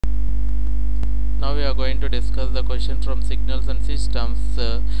Now we are going to discuss the question from Signals and Systems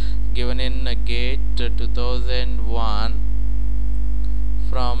given in GATE 2001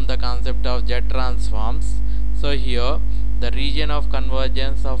 from the concept of Z transforms. So here the region of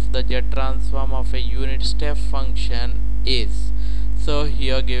convergence of the Z transform of a unit step function is. So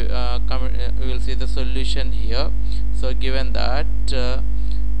here we will see the solution here. So given that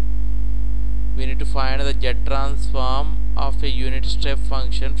we need to find the Z transform of a unit step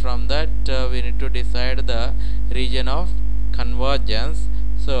function, from that we need to decide the region of convergence.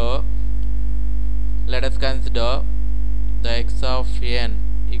 So let us consider the x of n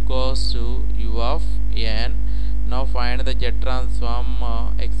equals to u of n. Now find the Z transform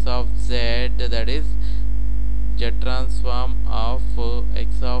x of z, that is Z transform of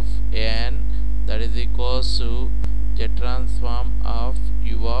x of n, that is equals to Z transform of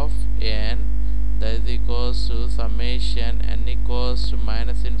u of n, that is equals to summation n equals to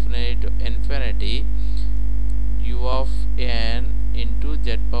minus infinity to infinity u of n into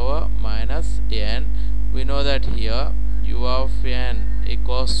z power minus n. We know that here u of n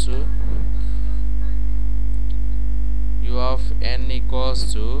equals to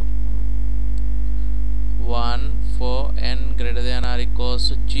 1 for n greater than or equals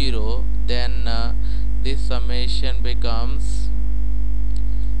to 0. Then this summation becomes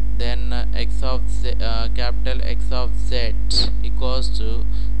x of z, capital X of z equals to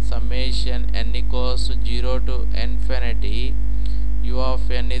summation n equals to 0 to infinity u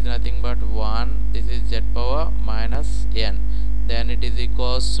of n is nothing but 1. This is z power minus n. Then it is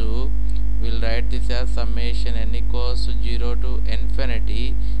equals to, we'll write this as summation n equals to 0 to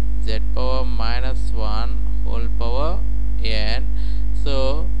infinity z power minus 1 whole power n.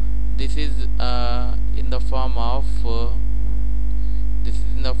 So this is in the form of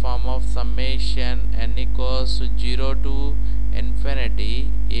summation n equals to 0 to infinity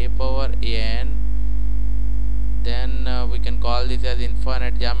a power n. Then we can call this as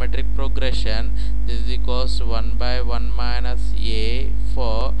infinite geometric progression. This is equals to 1 by 1 minus a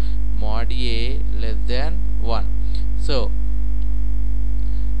for mod a less than 1. So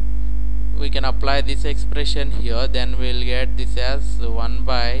we can apply this expression here. Then we'll get this as 1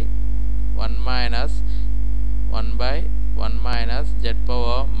 by 1 minus z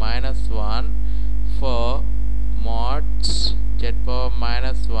power minus 1 for mod z power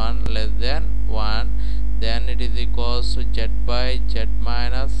minus 1 less than 1. Then it is equals to z by z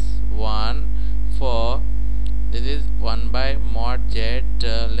minus 1 for, this is 1 by mod z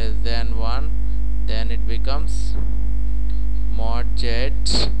less than 1. Then it becomes mod z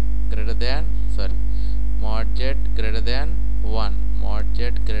greater than, mod z greater than 1, mod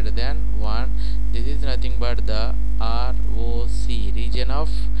z greater than 1. This is nothing but the ROC, region of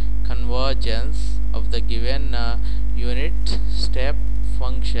convergence of the given unit step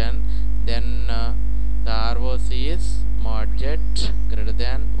function. Then the ROC is mod z greater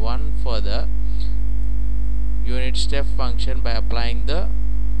than 1 for the unit step function by applying the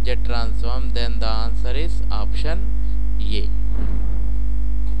Z transform. Then the answer is option A.